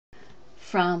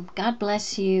from God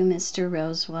Bless You, Mr.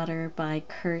 Rosewater by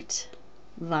Kurt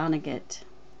Vonnegut.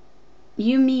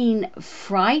 You mean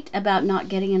fright about not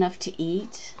getting enough to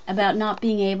eat, about not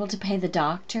being able to pay the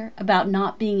doctor, about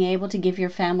not being able to give your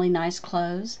family nice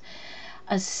clothes,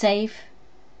 a safe,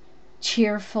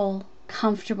 cheerful,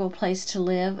 comfortable place to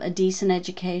live, a decent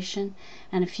education,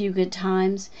 and a few good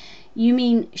times? You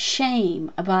mean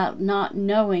shame about not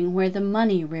knowing where the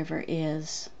money river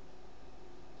is.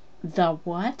 The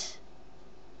what?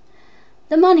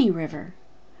 The money river,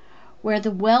 where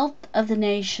the wealth of the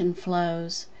nation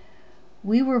flows.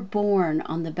 We were born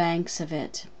on the banks of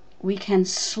it. We can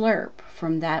slurp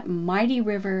from that mighty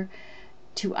river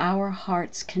to our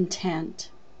heart's content.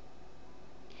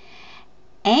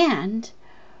 And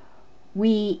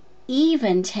we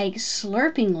even take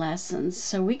slurping lessons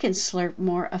so we can slurp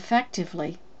more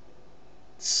effectively.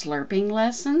 Slurping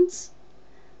lessons?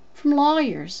 From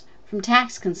lawyers, from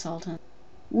tax consultants.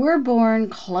 We're born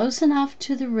close enough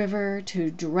to the river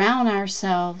to drown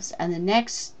ourselves and the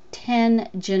next 10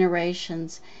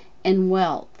 generations in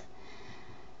wealth,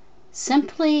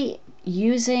 simply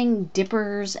using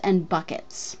dippers and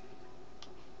buckets.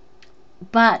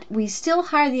 But we still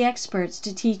hire the experts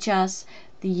to teach us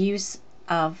the use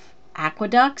of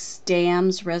aqueducts,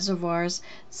 dams, reservoirs,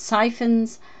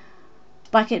 siphons,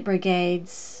 bucket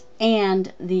brigades,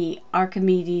 and the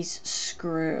Archimedes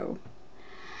screw.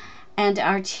 And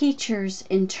our teachers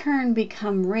in turn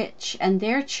become rich, and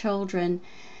their children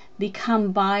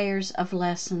become buyers of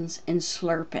lessons in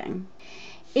slurping.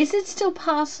 Is it still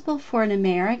possible for an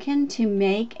American to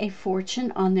make a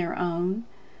fortune on their own?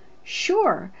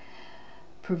 Sure,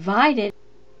 provided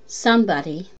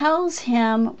somebody tells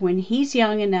him when he's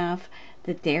young enough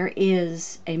that there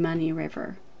is a money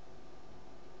river,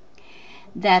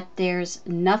 that there's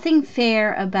nothing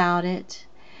fair about it,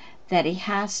 that he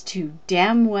has to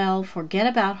damn well forget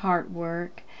about hard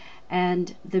work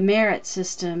and the merit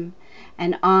system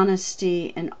and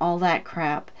honesty and all that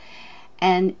crap,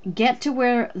 and get to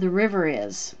where the river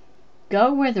is.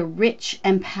 Go where the rich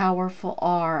and powerful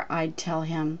are, I'd tell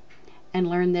him, and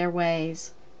learn their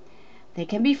ways. They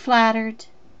can be flattered,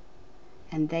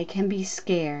 and they can be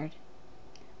scared.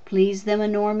 Please them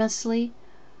enormously,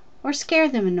 or scare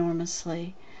them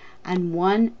enormously, and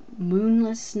one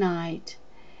moonless night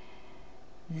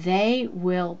they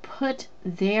will put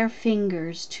their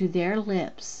fingers to their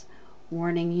lips,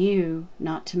 warning you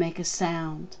not to make a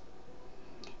sound.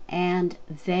 And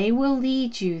they will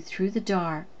lead you through the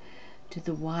dark to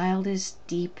the wildest,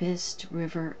 deepest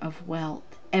river of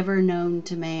wealth ever known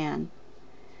to man.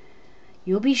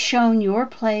 You'll be shown your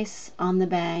place on the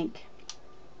bank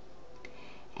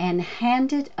and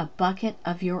handed a bucket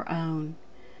of your own.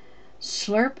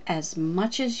 Slurp as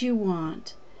much as you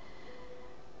want,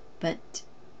 but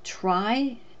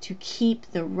try to keep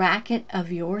the racket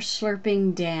of your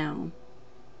slurping down.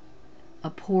 A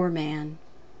poor man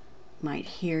might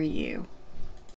hear you.